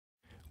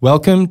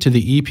Welcome to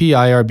the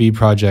EPIRB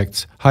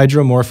project's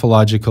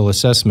Hydromorphological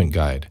Assessment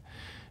Guide.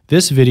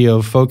 This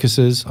video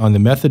focuses on the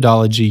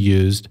methodology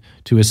used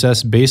to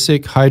assess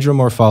basic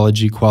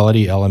hydromorphology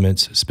quality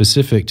elements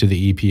specific to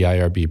the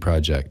EPIRB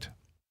project.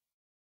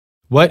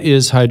 What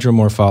is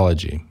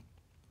hydromorphology?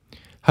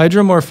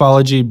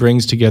 Hydromorphology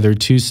brings together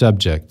two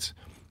subjects,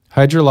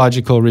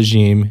 hydrological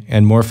regime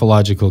and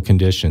morphological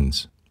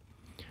conditions.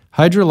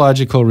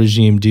 Hydrological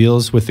regime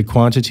deals with the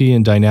quantity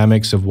and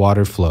dynamics of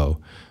water flow,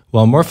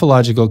 while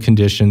morphological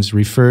conditions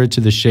refer to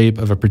the shape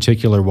of a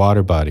particular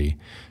water body,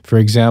 for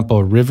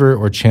example, river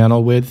or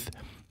channel width,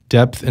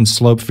 depth and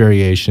slope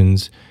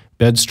variations,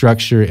 bed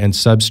structure and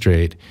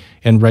substrate,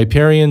 and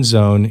riparian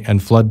zone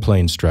and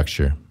floodplain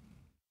structure.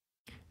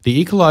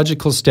 The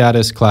ecological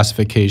status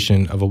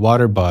classification of a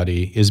water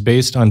body is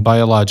based on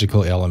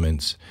biological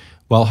elements,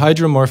 while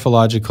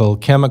hydromorphological,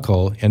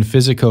 chemical, and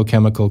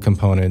physicochemical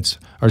components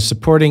are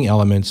supporting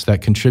elements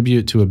that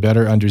contribute to a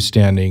better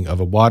understanding of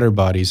a water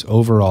body's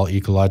overall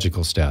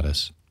ecological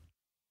status.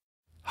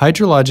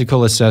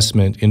 Hydrological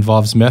assessment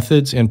involves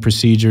methods and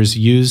procedures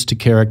used to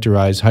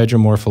characterize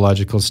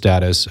hydromorphological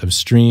status of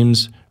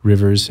streams,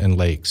 rivers, and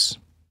lakes.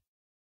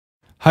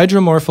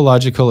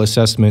 Hydromorphological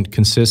assessment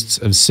consists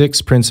of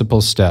 6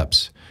 principal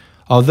steps,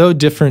 although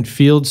different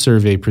field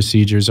survey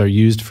procedures are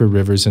used for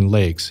rivers and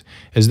lakes,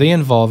 as they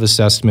involve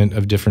assessment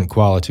of different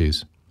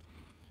qualities.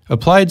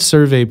 Applied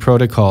survey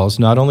protocols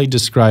not only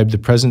describe the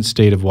present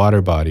state of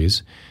water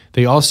bodies,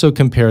 they also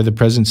compare the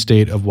present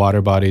state of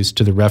water bodies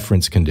to the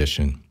reference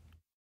condition.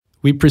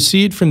 We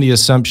proceed from the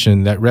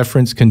assumption that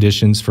reference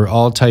conditions for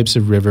all types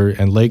of river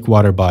and lake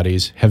water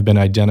bodies have been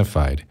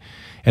identified,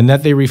 and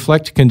that they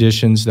reflect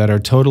conditions that are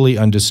totally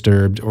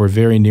undisturbed or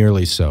very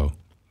nearly so.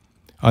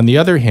 On the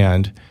other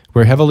hand,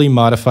 where heavily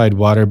modified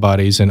water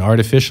bodies and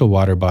artificial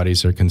water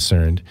bodies are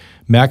concerned,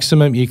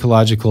 maximum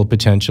ecological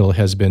potential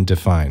has been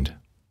defined.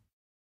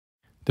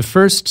 The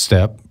first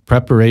step,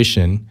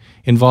 preparation,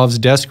 involves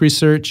desk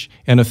research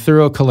and a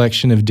thorough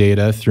collection of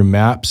data through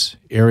maps,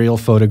 aerial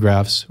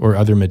photographs, or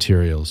other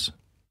materials.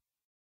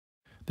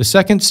 The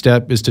second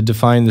step is to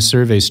define the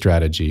survey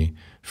strategy.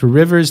 For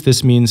rivers,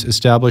 this means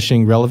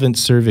establishing relevant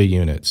survey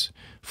units.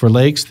 For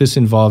lakes, this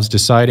involves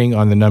deciding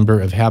on the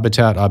number of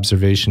habitat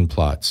observation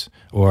plots,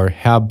 or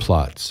HAB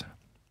plots.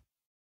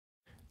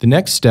 The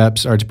next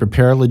steps are to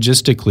prepare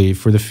logistically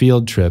for the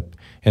field trip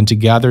and to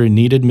gather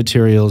needed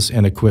materials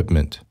and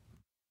equipment.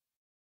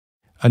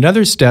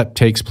 Another step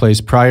takes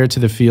place prior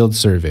to the field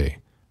survey,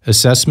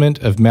 assessment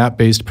of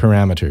map-based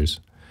parameters.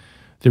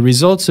 The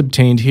results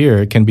obtained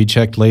here can be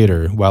checked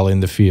later while in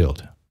the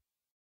field.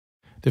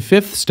 The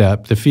fifth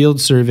step, the field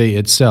survey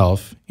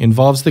itself,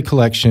 involves the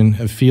collection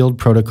of field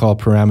protocol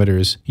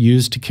parameters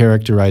used to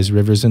characterize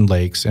rivers and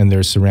lakes and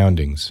their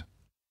surroundings.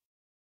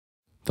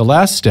 The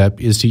last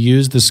step is to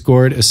use the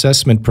scored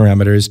assessment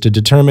parameters to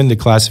determine the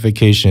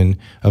classification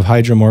of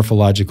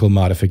hydromorphological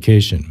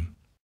modification.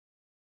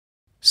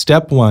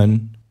 Step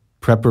 1.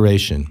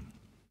 Preparation.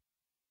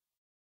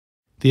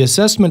 The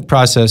assessment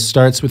process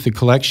starts with the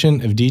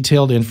collection of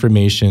detailed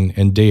information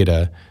and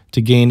data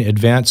to gain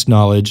advanced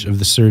knowledge of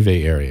the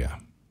survey area.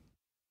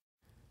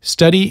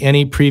 Study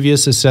any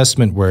previous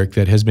assessment work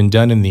that has been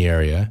done in the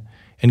area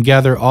and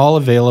gather all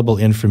available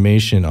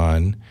information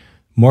on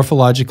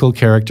morphological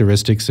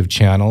characteristics of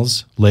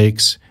channels,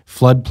 lakes,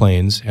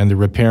 floodplains, and the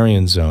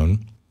riparian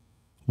zone,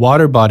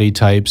 water body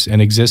types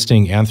and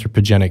existing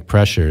anthropogenic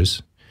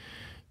pressures,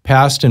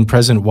 past and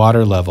present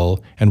water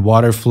level and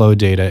water flow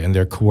data and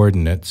their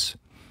coordinates,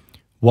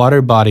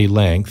 water body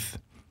length,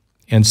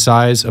 and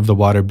size of the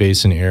water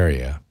basin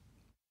area.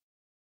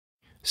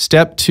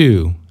 Step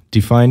 2.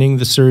 Defining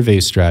the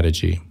survey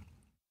strategy.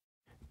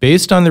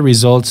 Based on the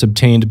results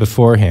obtained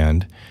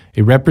beforehand,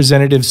 a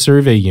representative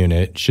survey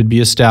unit should be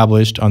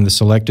established on the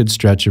selected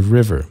stretch of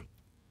river.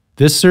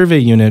 This survey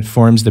unit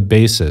forms the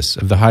basis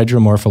of the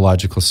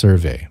hydromorphological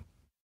survey.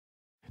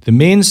 The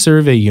main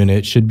survey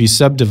unit should be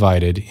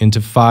subdivided into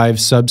 5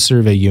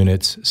 sub-survey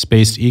units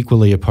spaced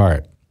equally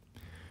apart.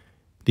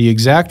 The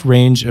exact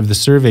range of the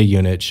survey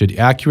unit should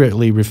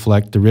accurately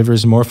reflect the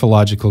river's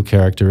morphological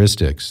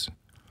characteristics.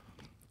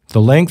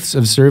 The lengths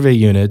of survey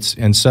units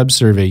and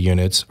sub-survey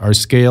units are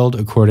scaled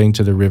according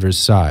to the river's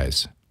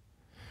size.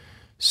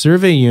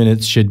 Survey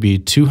units should be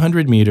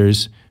 200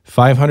 meters,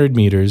 500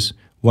 meters,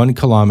 1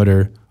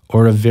 kilometer,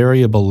 or of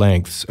variable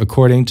lengths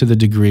according to the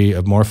degree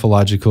of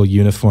morphological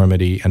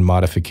uniformity and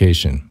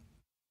modification.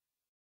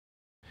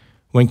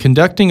 When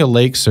conducting a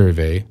lake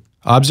survey,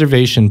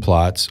 observation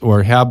plots,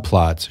 or HAB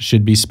plots,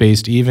 should be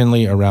spaced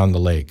evenly around the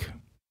lake.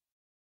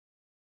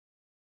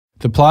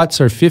 The plots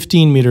are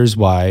 15 meters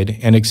wide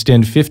and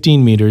extend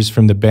 15 meters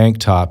from the bank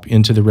top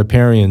into the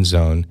riparian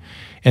zone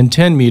and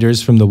 10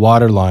 meters from the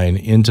waterline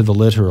into the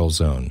littoral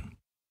zone.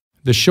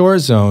 The shore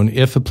zone,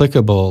 if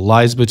applicable,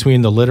 lies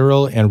between the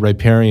littoral and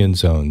riparian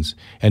zones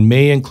and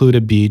may include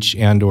a beach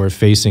and/or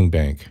facing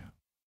bank.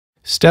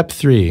 Step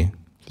 3.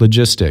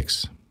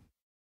 Logistics.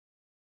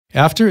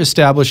 After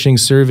establishing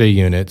survey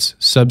units,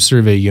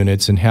 sub-survey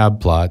units, and HAB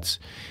plots,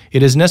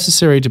 it is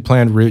necessary to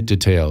plan route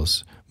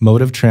details,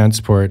 mode of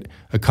transport,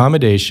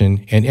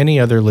 accommodation, and any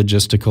other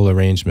logistical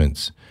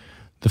arrangements.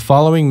 The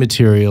following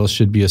materials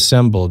should be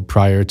assembled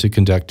prior to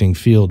conducting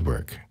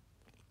fieldwork: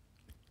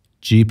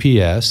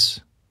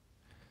 GPS,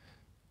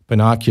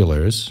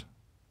 binoculars,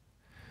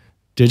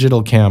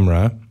 digital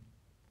camera,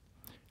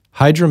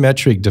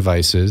 hydrometric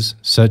devices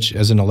such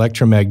as an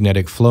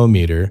electromagnetic flow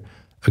meter,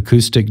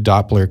 acoustic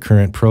Doppler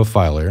current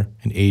profiler,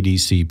 an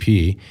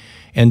ADCP,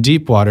 and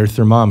deep water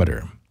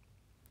thermometer.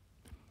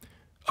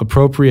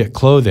 Appropriate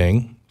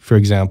clothing, for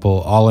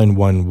example,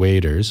 all-in-one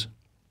waders,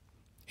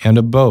 and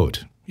a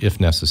boat, if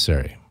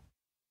necessary.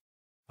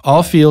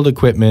 All field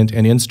equipment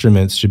and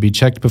instruments should be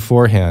checked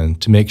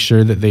beforehand to make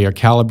sure that they are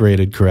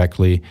calibrated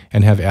correctly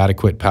and have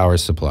adequate power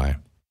supply.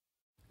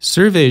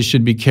 Surveys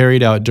should be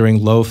carried out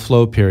during low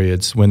flow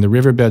periods when the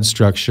riverbed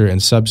structure and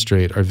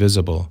substrate are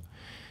visible.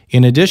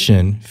 In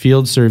addition,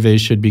 field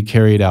surveys should be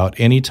carried out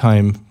any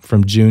time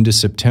from June to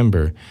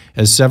September,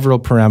 as several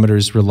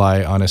parameters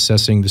rely on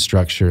assessing the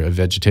structure of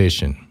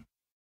vegetation.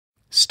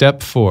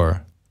 Step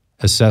 4.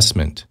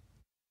 Assessment.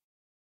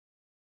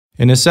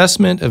 An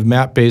assessment of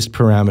map-based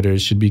parameters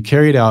should be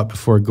carried out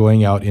before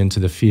going out into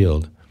the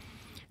field.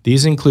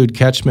 These include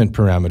catchment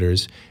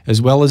parameters,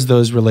 as well as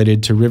those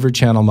related to river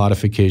channel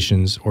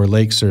modifications or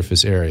lake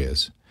surface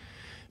areas.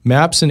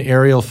 Maps and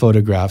aerial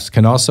photographs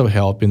can also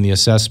help in the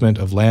assessment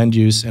of land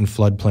use and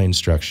floodplain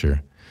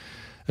structure.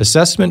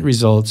 Assessment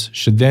results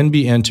should then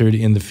be entered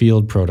in the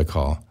field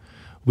protocol.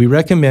 We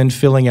recommend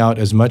filling out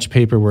as much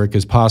paperwork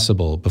as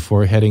possible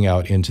before heading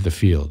out into the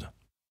field.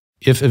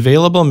 If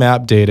available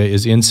map data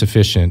is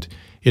insufficient,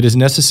 it is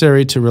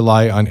necessary to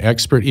rely on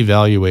expert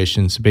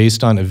evaluations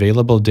based on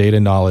available data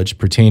knowledge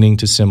pertaining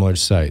to similar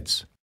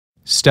sites.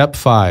 Step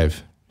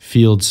 5.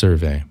 Field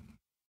survey.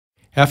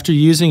 After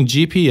using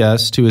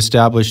GPS to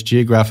establish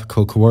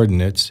geographical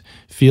coordinates,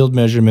 field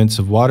measurements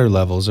of water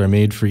levels are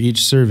made for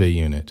each survey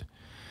unit.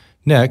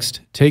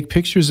 Next, take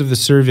pictures of the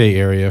survey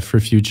area for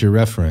future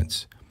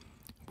reference.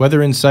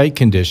 Weather and site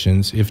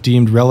conditions, if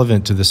deemed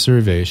relevant to the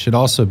survey, should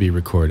also be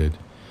recorded.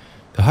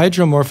 The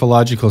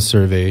hydromorphological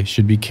survey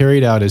should be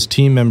carried out as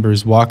team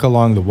members walk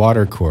along the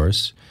water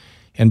course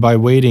and by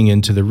wading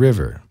into the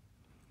river.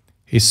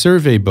 A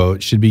survey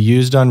boat should be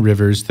used on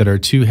rivers that are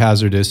too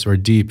hazardous or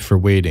deep for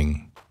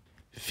wading.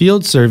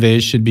 Field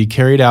surveys should be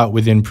carried out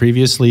within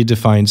previously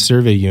defined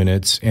survey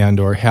units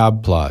and/or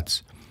HAB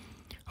plots.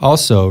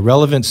 Also,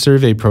 relevant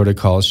survey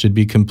protocols should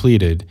be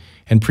completed,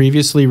 and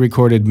previously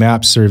recorded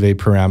map survey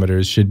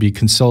parameters should be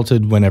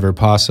consulted whenever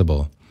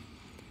possible.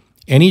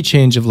 Any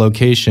change of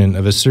location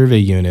of a survey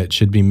unit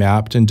should be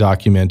mapped and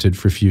documented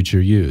for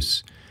future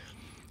use.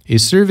 A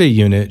survey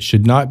unit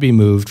should not be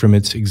moved from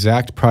its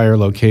exact prior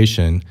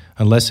location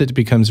unless it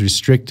becomes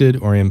restricted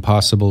or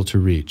impossible to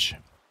reach.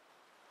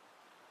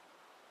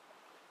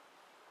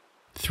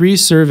 3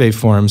 survey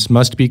forms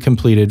must be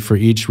completed for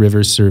each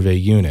river survey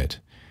unit,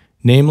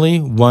 namely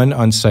one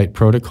on site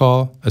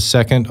protocol, a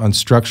second on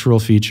structural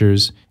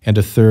features, and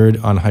a third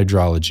on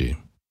hydrology.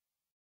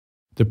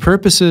 The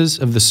purposes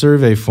of the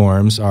survey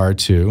forms are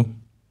to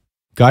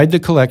guide the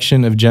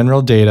collection of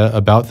general data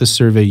about the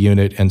survey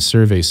unit and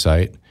survey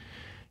site,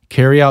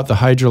 carry out the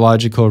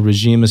hydrological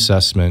regime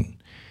assessment,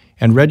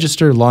 and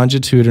register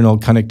longitudinal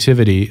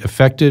connectivity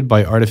affected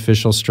by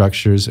artificial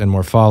structures and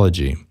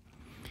morphology.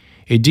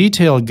 A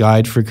detailed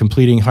guide for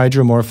completing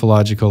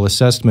hydromorphological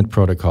assessment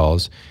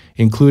protocols,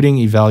 including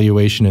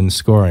evaluation and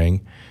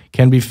scoring,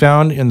 can be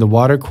found in the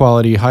Water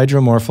Quality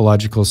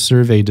Hydromorphological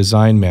Survey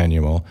Design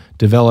Manual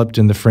developed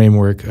in the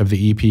framework of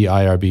the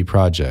EPIRB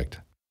project.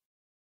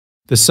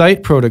 The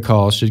site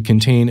protocol should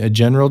contain a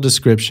general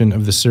description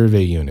of the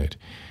survey unit,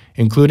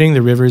 including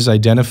the river's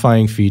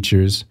identifying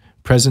features,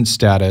 present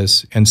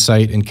status, and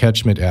site and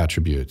catchment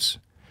attributes.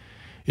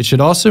 It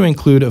should also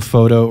include a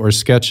photo or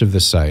sketch of the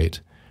site,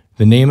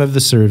 the name of the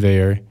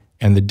surveyor,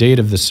 and the date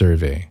of the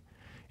survey,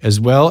 as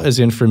well as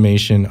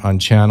information on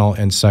channel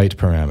and site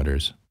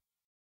parameters.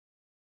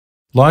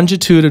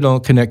 Longitudinal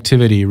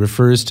connectivity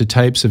refers to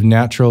types of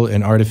natural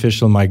and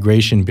artificial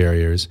migration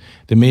barriers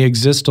that may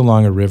exist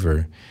along a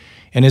river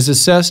and is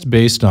assessed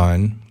based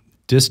on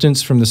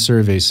distance from the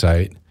survey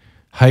site,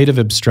 height of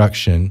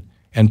obstruction,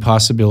 and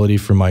possibility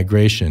for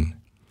migration.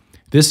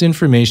 This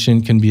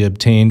information can be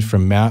obtained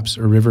from maps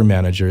or river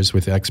managers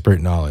with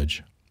expert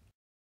knowledge.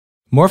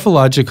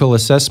 Morphological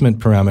assessment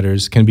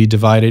parameters can be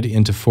divided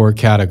into 4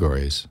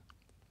 categories: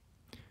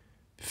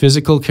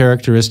 physical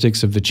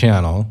characteristics of the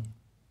channel,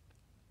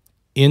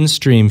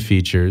 in-stream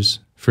features,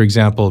 for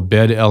example,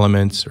 bed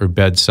elements or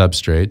bed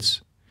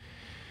substrates,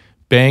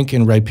 bank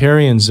and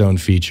riparian zone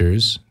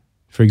features,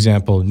 for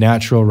example,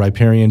 natural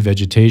riparian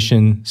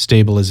vegetation,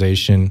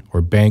 stabilization,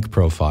 or bank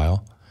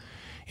profile,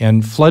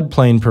 and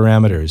floodplain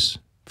parameters,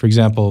 for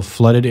example,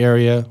 flooded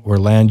area or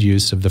land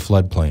use of the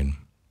floodplain.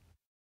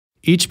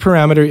 Each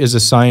parameter is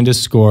assigned a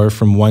score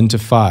from 1 to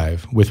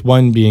 5, with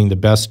 1 being the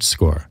best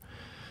score.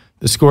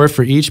 The score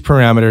for each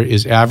parameter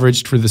is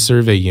averaged for the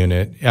survey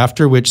unit,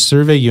 after which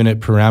survey unit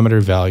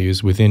parameter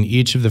values within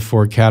each of the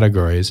 4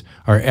 categories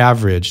are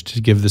averaged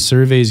to give the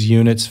survey's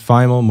unit's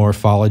final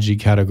morphology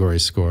category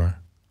score.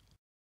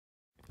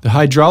 The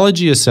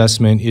hydrology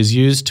assessment is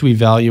used to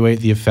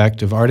evaluate the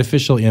effect of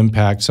artificial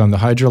impacts on the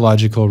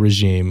hydrological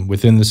regime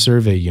within the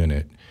survey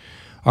unit.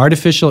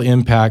 Artificial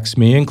impacts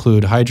may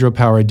include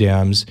hydropower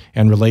dams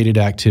and related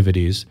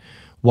activities,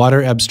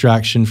 water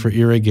abstraction for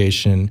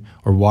irrigation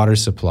or water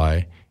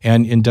supply,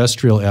 and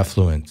industrial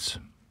effluents.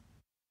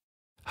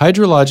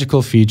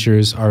 Hydrological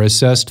features are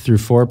assessed through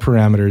 4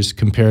 parameters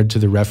compared to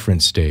the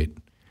reference state: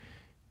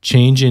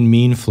 change in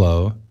mean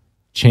flow,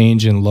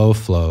 change in low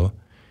flow,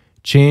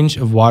 change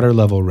of water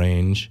level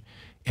range,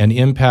 and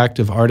impact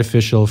of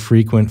artificial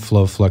frequent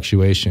flow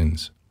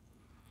fluctuations.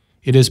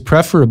 It is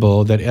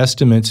preferable that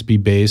estimates be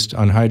based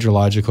on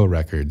hydrological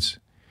records.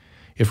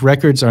 If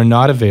records are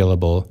not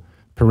available,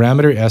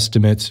 parameter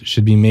estimates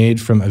should be made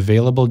from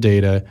available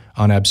data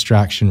on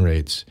abstraction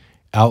rates,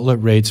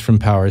 outlet rates from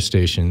power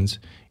stations,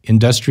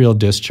 industrial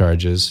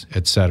discharges,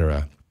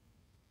 etc.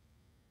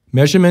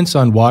 Measurements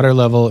on water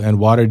level and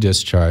water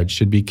discharge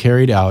should be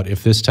carried out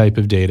if this type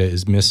of data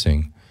is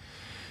missing.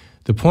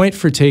 The point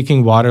for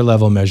taking water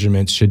level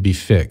measurements should be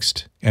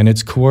fixed, and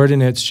its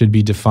coordinates should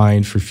be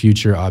defined for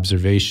future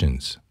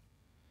observations.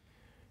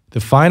 The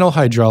final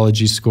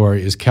hydrology score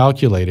is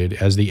calculated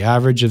as the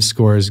average of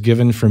scores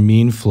given for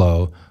mean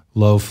flow,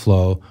 low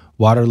flow,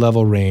 water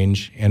level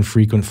range, and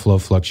frequent flow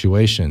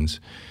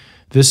fluctuations.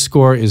 This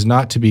score is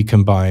not to be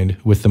combined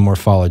with the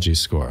morphology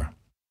score.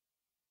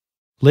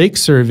 Lake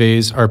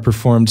surveys are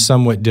performed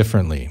somewhat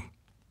differently.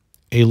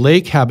 A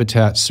lake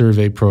habitat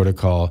survey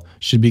protocol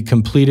should be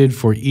completed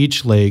for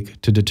each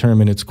lake to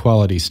determine its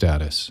quality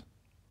status.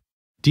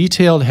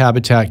 Detailed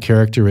habitat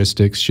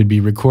characteristics should be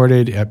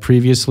recorded at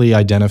previously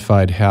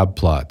identified HAB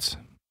plots.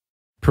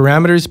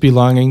 Parameters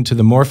belonging to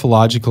the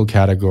morphological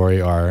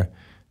category are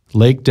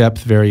lake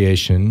depth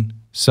variation,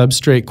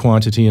 substrate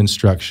quantity and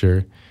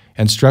structure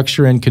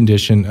and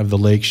condition of the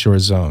lakeshore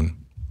zone.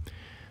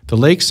 The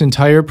lake's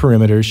entire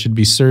perimeter should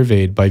be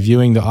surveyed by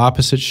viewing the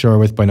opposite shore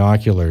with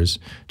binoculars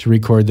to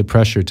record the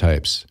pressure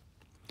types.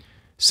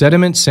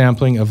 Sediment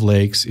sampling of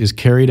lakes is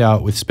carried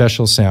out with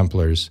special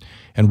samplers,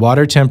 and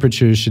water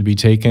temperatures should be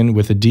taken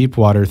with a deep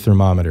water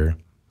thermometer.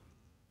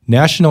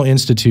 National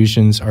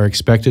institutions are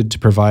expected to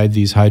provide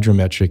these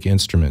hydrometric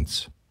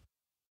instruments.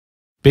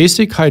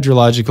 Basic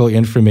hydrological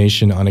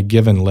information on a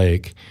given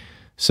lake,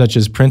 such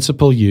as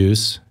principal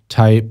use,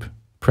 type,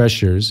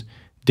 pressures,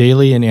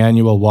 daily and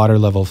annual water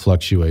level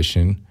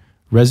fluctuation,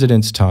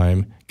 residence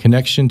time,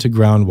 connection to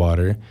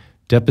groundwater,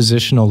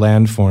 depositional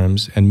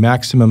landforms, and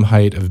maximum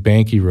height of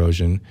bank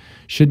erosion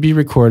should be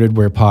recorded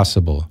where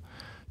possible.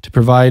 To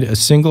provide a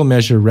single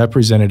measure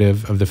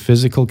representative of the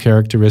physical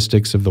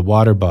characteristics of the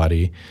water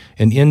body,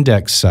 an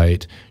index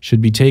site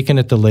should be taken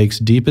at the lake's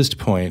deepest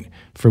point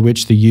for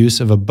which the use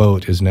of a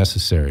boat is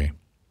necessary.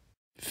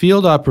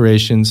 Field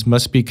operations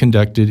must be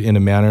conducted in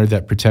a manner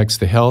that protects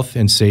the health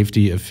and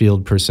safety of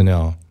field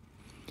personnel.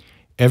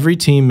 Every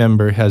team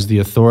member has the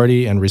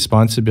authority and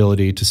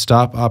responsibility to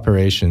stop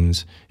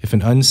operations if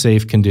an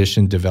unsafe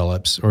condition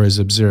develops or is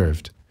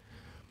observed.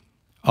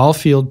 All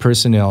field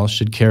personnel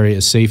should carry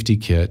a safety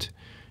kit,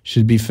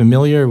 should be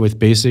familiar with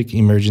basic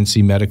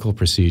emergency medical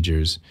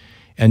procedures,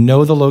 and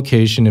know the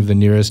location of the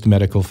nearest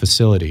medical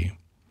facility.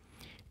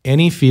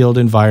 Any field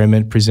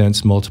environment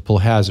presents multiple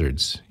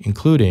hazards,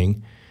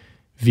 including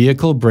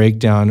vehicle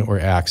breakdown or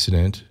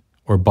accident,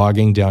 or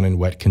bogging down in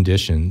wet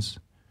conditions,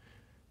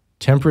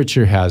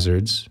 temperature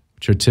hazards,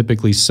 which are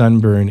typically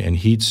sunburn and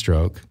heat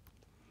stroke,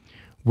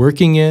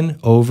 working in,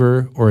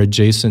 over, or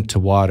adjacent to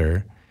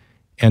water,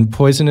 and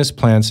poisonous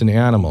plants and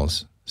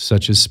animals,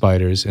 such as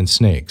spiders and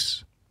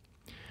snakes.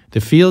 The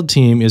field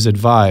team is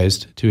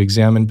advised to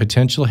examine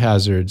potential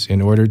hazards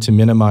in order to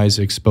minimize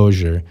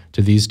exposure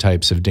to these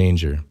types of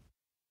danger.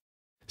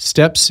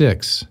 Step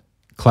 6.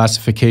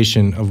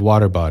 Classification of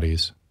water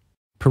bodies.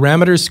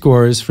 Parameter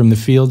scores from the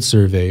field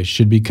survey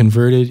should be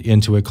converted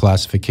into a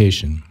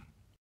classification.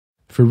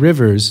 For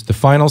rivers, the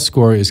final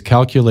score is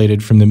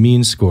calculated from the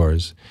mean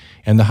scores,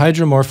 and the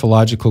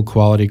hydromorphological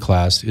quality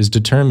class is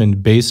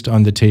determined based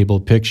on the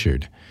table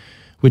pictured,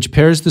 which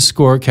pairs the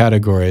score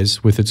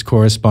categories with its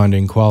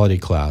corresponding quality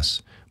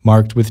class,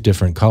 marked with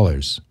different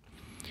colors.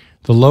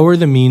 The lower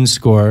the mean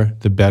score,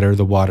 the better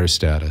the water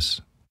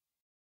status.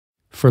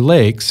 For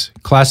lakes,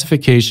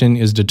 classification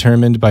is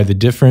determined by the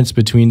difference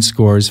between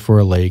scores for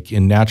a lake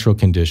in natural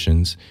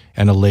conditions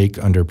and a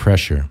lake under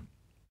pressure.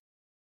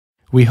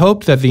 We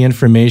hope that the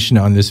information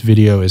on this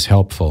video is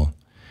helpful.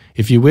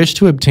 If you wish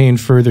to obtain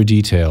further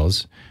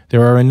details,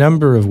 there are a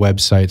number of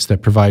websites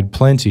that provide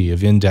plenty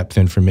of in-depth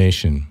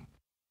information.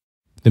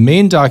 The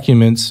main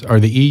documents are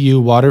the EU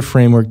Water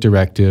Framework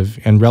Directive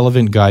and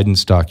relevant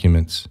guidance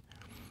documents.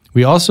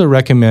 We also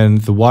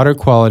recommend the Water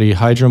Quality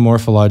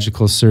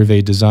Hydromorphological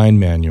Survey Design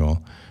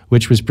Manual,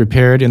 which was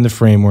prepared in the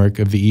framework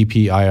of the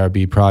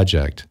EPIRB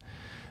project.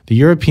 The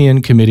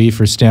European Committee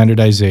for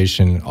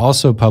Standardization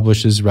also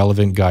publishes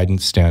relevant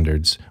guidance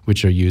standards,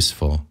 which are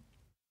useful.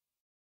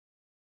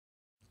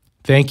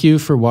 Thank you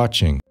for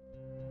watching.